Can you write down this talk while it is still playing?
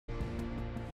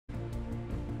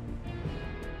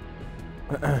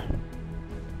Hey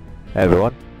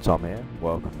everyone, Tom here.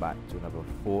 Welcome back to another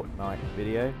Fortnite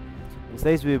video. In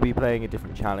today's video, we'll be playing a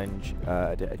different challenge,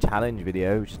 a challenge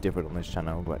video, which is different on this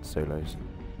channel. We'll go back to solos.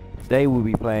 Today we'll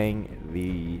be playing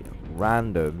the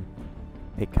random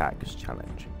pickaxe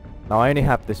challenge. Now I only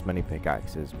have this many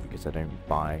pickaxes because I don't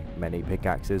buy many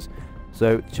pickaxes,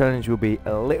 so the challenge will be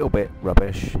a little bit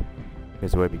rubbish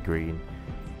because it won't be green.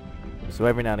 So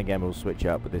every now and again we'll switch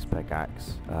up with this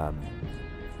pickaxe.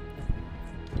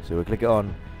 So we'll click it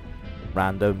on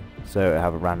random, so it'll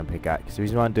have a random pickaxe. The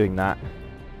reason why I'm doing that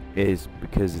is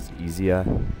because it's easier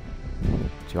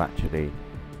to actually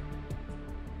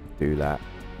do that.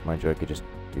 Mind you, I could just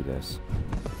do this.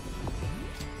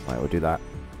 Right, we'll do that.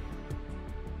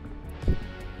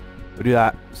 We'll do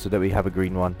that so that we have a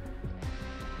green one.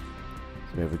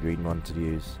 So we have a green one to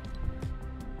use.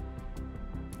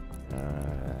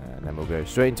 And then we'll go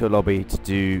straight into a lobby to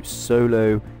do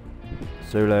solo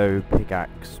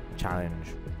pickaxe challenge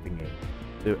thingy.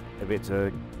 So if it's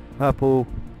a purple,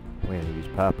 we're going to use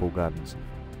purple guns.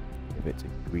 If it's a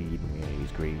green, we're going to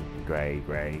use green,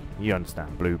 grey. You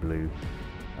understand, blue.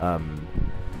 I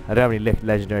don't have any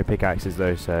legendary pickaxes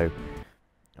though, so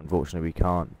unfortunately we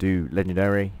can't do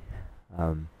legendary.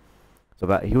 So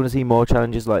if you want to see more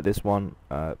challenges like this one,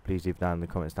 please leave down in the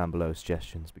comments down below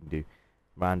suggestions. We can do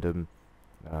random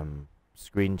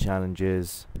screen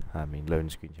challenges, loading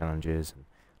screen challenges, and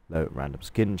random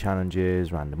skin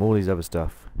challenges, random all these other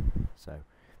stuff. So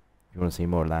if you want to see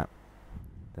more of that,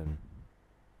 then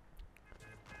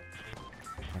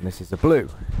and this is the blue.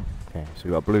 Okay, so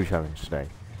we got a blue challenge today.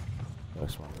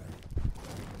 First one.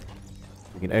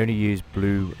 We can only use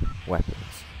blue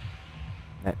weapons.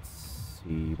 Let's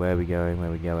see where we going.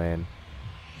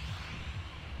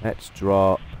 Let's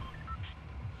drop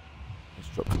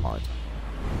hard.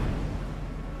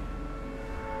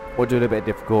 We'll do it a bit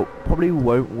difficult. Probably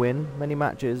won't win many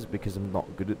matches because I'm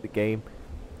not good at the game,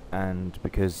 and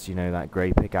because you know that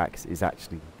grey pickaxe is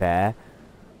actually there.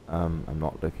 I'm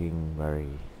not looking very.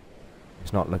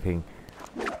 It's not looking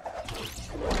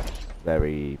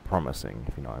very promising,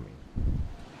 if you know what I mean.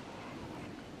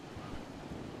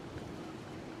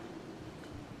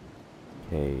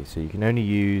 Okay, so you can only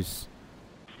use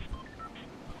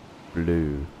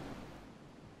blue.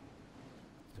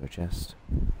 Is there a chest?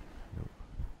 Nope.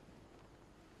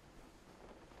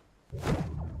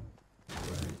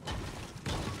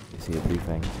 You see a blue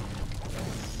thing?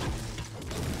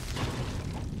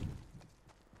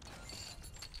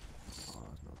 Oh,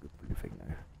 that's not a good blue thing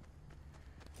though.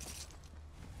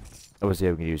 Obviously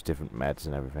we can use different meds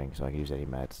and everything, so I can use any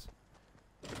meds.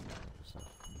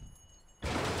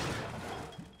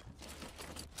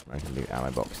 I can do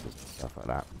ammo boxes and stuff like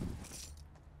that.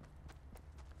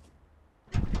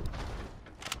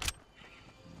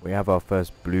 We have our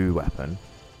first blue weapon,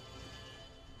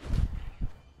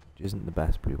 which isn't the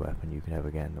best blue weapon you can ever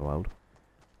get in the world.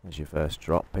 That's your first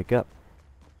drop pickup.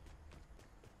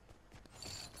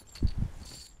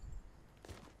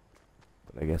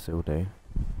 But I guess it'll do.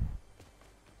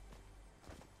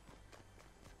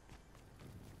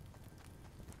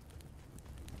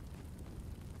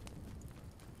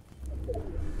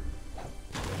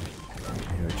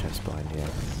 Here a chest behind here.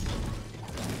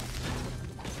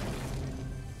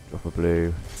 Drop a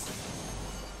blue.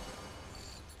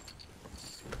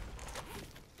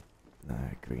 No,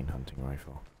 green hunting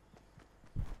rifle.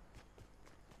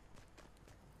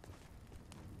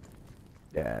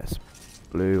 Yes,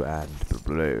 blue and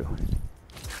blue.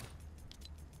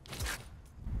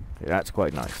 Okay, that's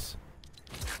quite nice.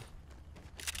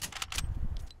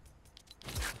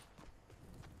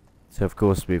 So of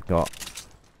course we've got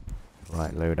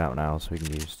right loadout now, so we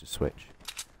can use to switch.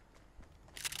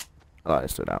 I like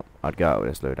this loadout. I'd go out with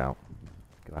this loadout.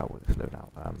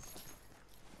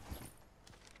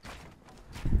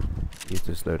 Use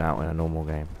this loadout in a normal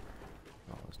game.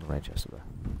 Oh, there's no chest there.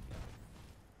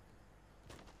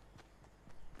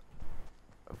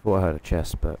 I thought I heard a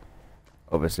chest, but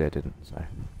obviously I didn't, so.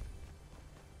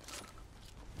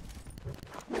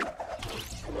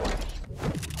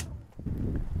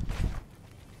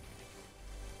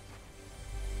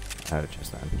 I heard a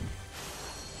chest then.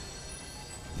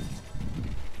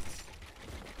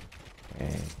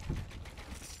 Okay.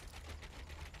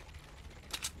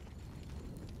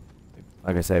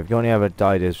 Like I say, if you only ever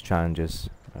died as challenges,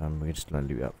 we're just gonna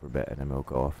loot up for a bit and then we'll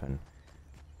go off and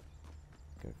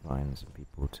go find some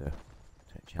people to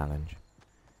challenge.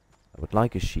 I would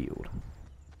like a shield.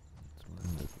 That's what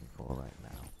I'm looking for right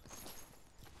now.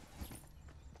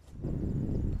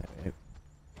 There we go.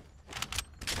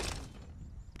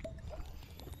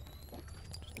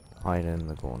 Just hide in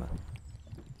the corner.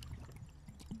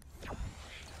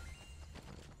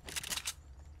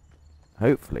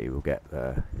 hopefully we'll get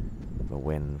the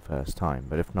win first time,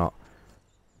 but if not,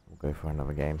 we'll go for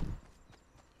another game.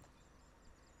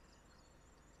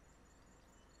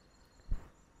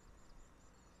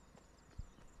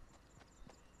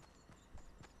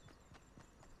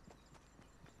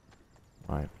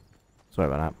 Right, sorry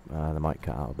about that, the mic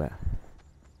cut out a bit.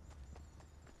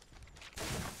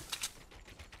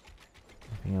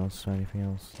 Anything else? Anything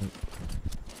else? Nope.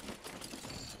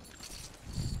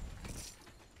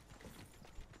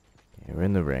 Okay, we're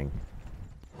in the ring.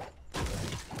 Let's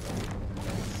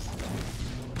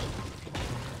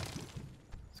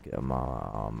get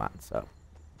our mats up.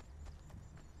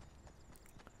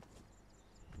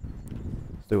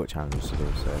 Still got challenges to do,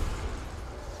 so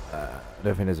I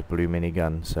don't think there's a blue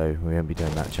minigun, so we won't be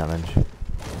doing that challenge.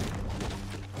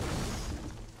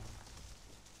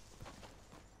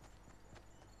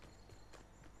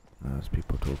 There's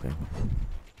people talking.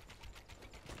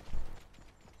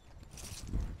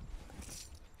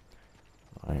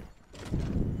 Right.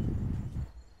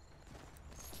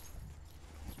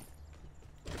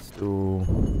 Still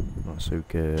not so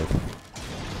good.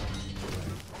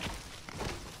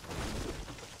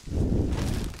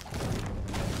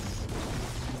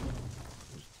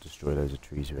 Destroy loads of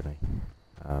trees, really.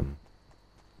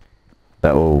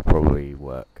 That will probably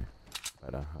work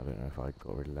better. I don't know if I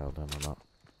got really loud done or not.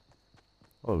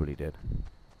 Probably did.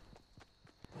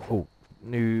 Oh,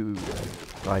 new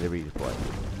guy to redeploy.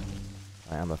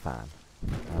 I am a fan.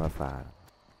 I'm a fan.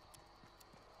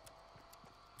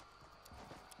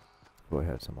 Thought I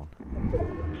heard someone.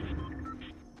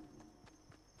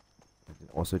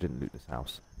 Also didn't loot this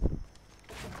house.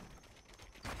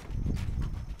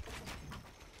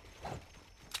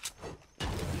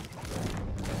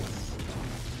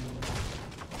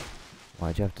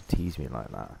 Why'd you have to tease me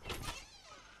like that?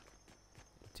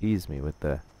 Tease me with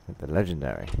the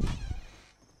legendary.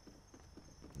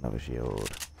 Another shield.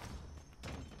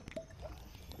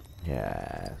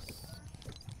 Yes.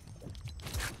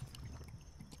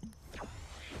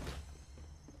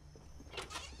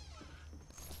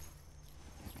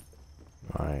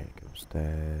 Right, go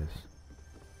upstairs.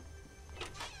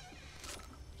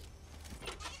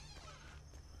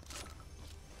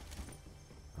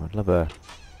 I'd love a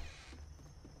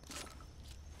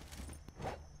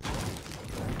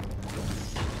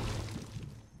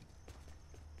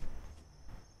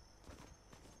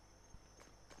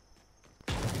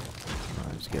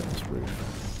get this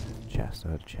roof. Chest, I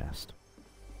heard a chest.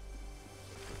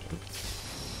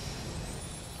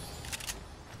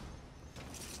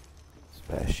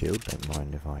 Spare shield, don't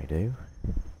mind if I do.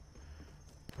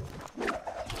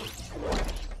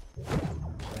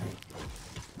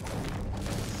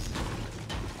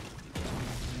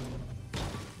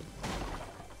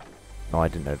 No, I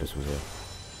didn't know this was here.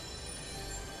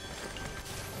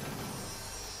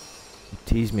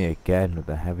 Tease me again with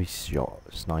a heavy shot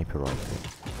sniper rifle.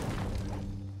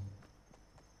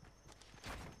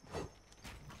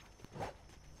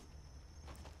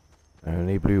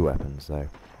 Only blue weapons though.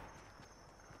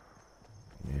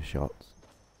 Yeah, shots.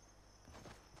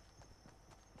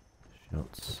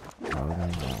 Shots. Oh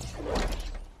no.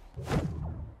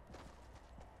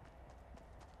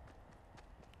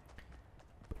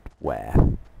 But where?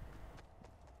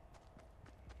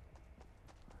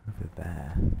 Over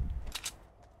there.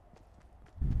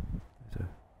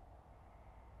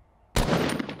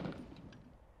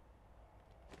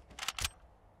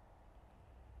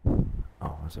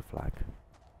 Oh, there's a flag.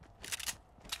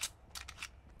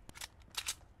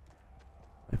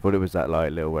 I thought it was that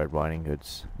like Little Red Riding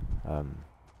Hood's what's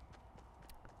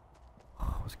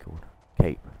it called?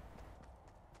 Cape.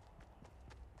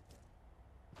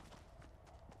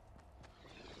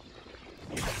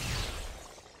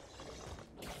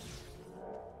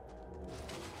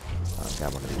 I'll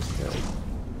get one of these killed.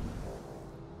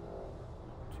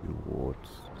 Towards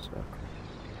circle.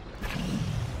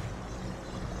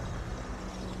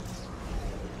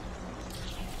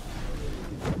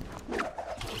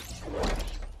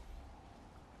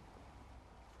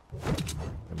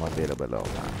 Might be a little bit low on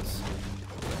that.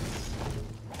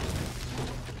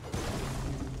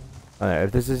 I don't know,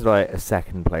 if this is like a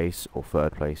second place or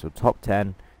third place or top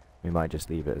 10, we might just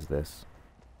leave it as this.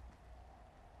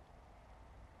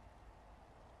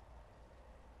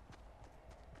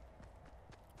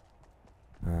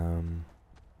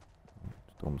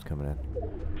 Storm's coming in.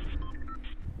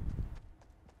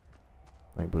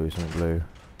 Something blue, something blue.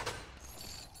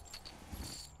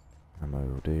 Ammo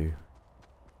will do.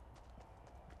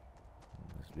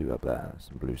 Blue up there,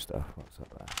 some blue stuff. What's up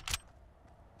there?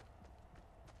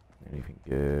 Anything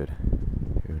good?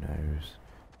 Who knows?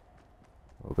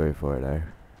 We'll go for it though.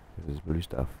 Because there's blue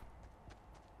stuff.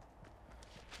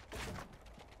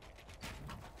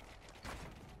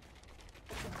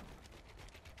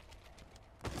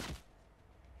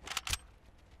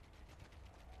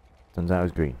 Turns out it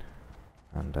was green.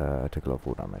 And I took a lot of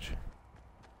fall damage.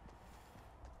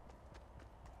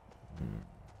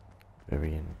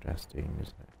 Very interesting,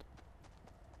 isn't it?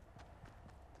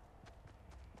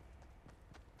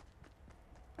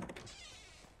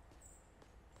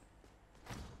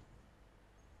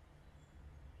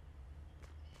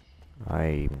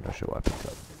 I'm not sure what I picked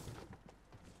up.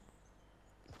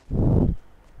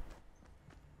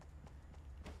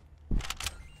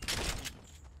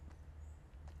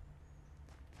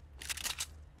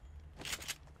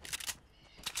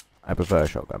 I prefer a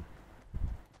shotgun.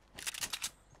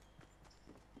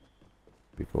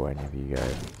 Before any of you go,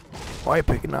 why are you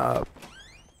picking up?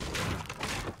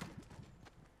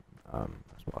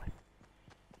 That's why.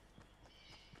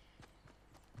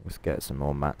 Let's get some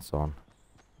more mats on.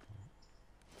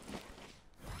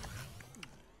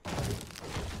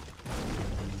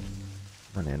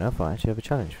 Funny enough, I actually have a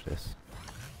challenge for this.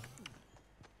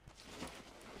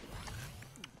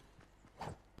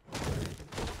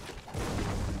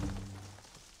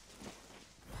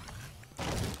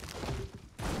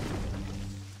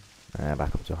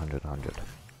 Back up to 100, 100.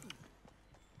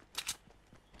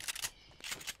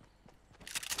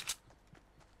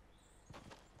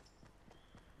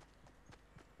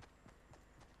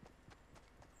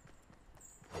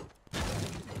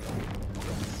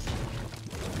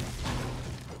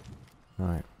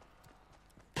 Right.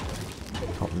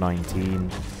 Top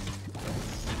 19.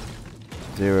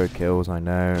 0 kills, I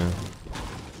know.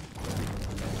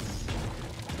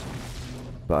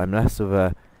 But I'm less of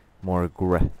a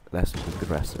less of an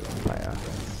aggressive player.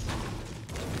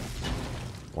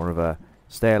 More of a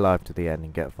stay alive to the end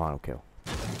and get a final kill.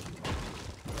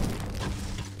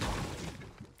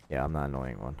 Yeah, I'm that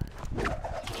annoying one.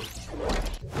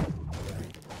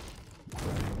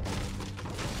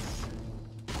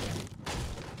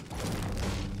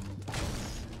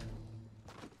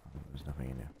 There's nothing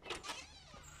in here.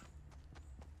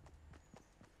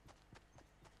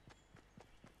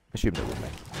 Assume there will be.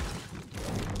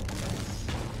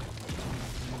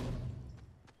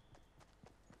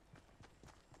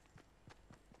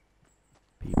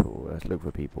 Let's look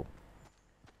for people.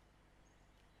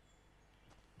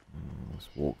 Let's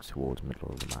walk towards the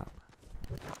middle of the map.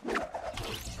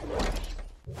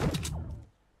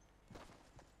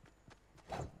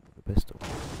 The pistol.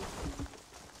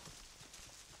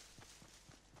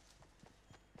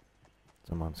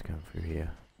 Someone's come through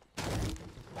here.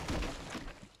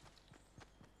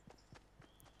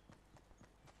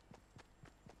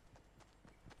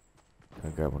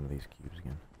 I'll grab one of these cubes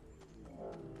again.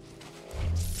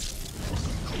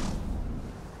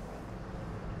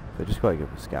 So just quite good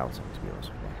for scouting, to be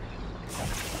honest with you.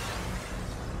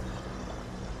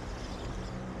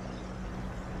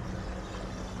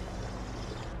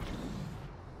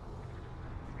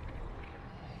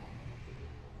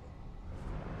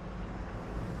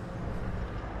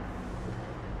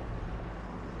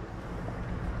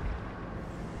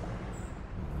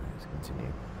 Let's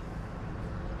continue.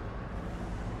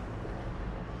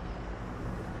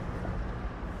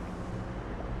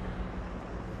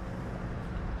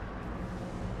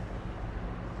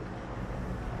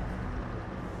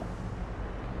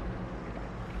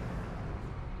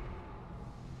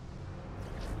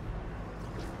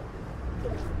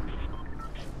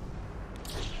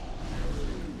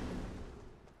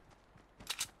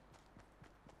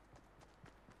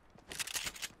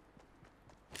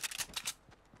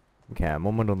 Okay, I'm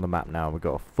on the map now. We've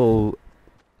got a full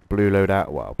blue loadout.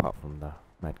 Well, apart from the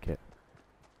med kit.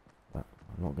 But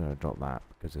I'm not going to drop that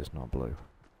because it's not blue.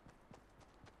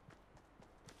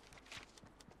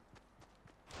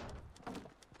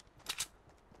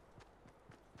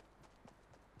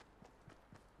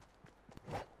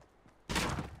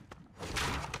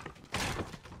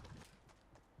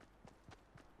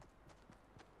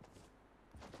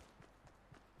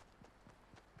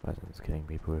 Person's killing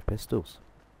people with pistols.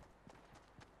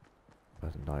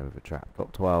 Person died with a trap.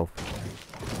 Got 12.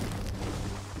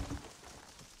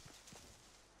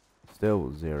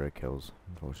 Still 0 kills,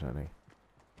 unfortunately.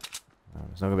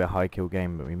 It's not going to be a high kill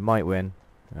game, but we might win.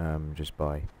 Just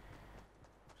by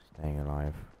staying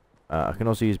alive. I can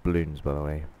also use balloons, by the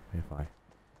way, if I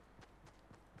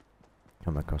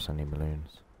come across any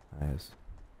balloons.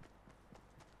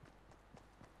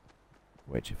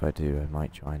 Which, if I do, I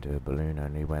might try and do a balloon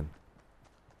only when.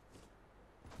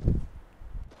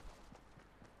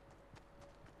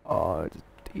 Oh, it's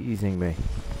teasing me.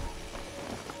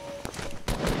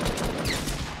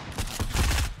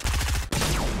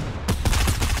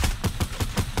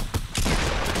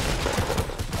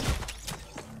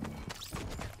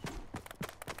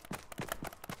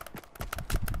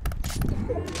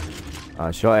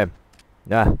 I shot him.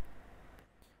 Yeah.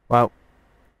 Well,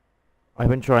 I've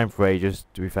been trying for ages,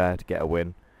 to be fair, to get a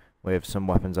win with some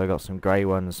weapons. I got some grey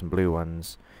ones, some blue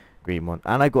ones, green one,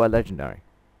 and I got a legendary.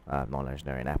 Not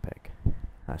legendary, an epic.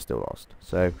 I still lost.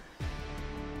 So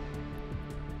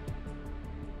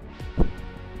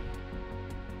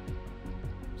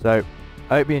I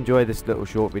hope you enjoy this little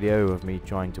short video of me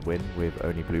trying to win with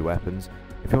only blue weapons.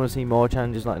 If you want to see more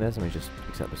challenges like this, let me just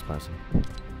accept this person.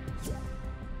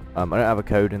 I don't have a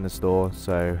code in the store,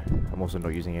 so I'm also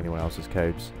not using anyone else's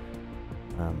codes.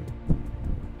 I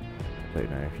don't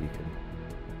know if you can